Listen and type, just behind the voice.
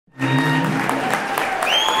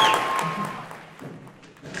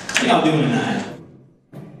y'all doing tonight?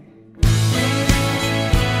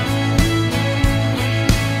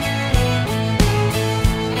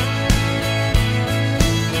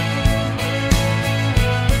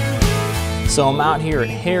 So I'm out here at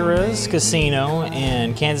Harrah's Casino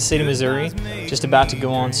in Kansas City, Missouri, just about to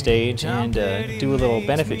go on stage and do a little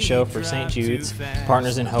benefit show for St. Jude's,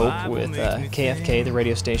 Partners in Hope, with KFK, the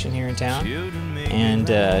radio station here in town. And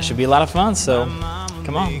it should be a lot of fun, so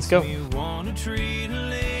come on, let's go.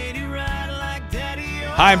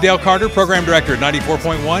 Hi, I'm Dale Carter, Program Director at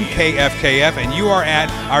 94.1 KFKF, and you are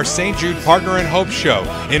at our St. Jude Partner in Hope show.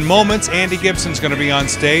 In moments, Andy Gibson's going to be on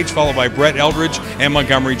stage, followed by Brett Eldridge and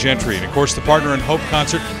Montgomery Gentry. And of course, the Partner in Hope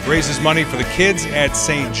concert raises money for the kids at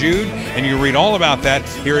St. Jude, and you read all about that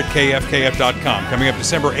here at KFKF.com. Coming up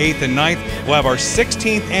December 8th and 9th, we'll have our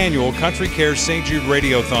 16th annual Country Cares St. Jude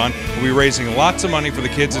Radiothon. We'll be raising lots of money for the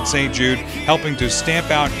kids at St. Jude, helping to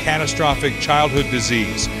stamp out catastrophic childhood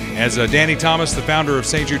disease. As Danny Thomas, the founder of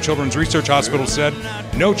St. Jude Children's Research Hospital, said,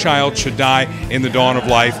 no child should die in the dawn of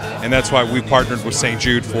life, and that's why we partnered with St.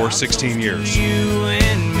 Jude for 16 years. You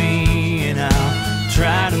and me, and I'll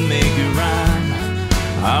try to make it rhyme.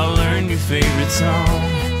 I'll learn your favorite song,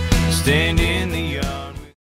 stand in the yard.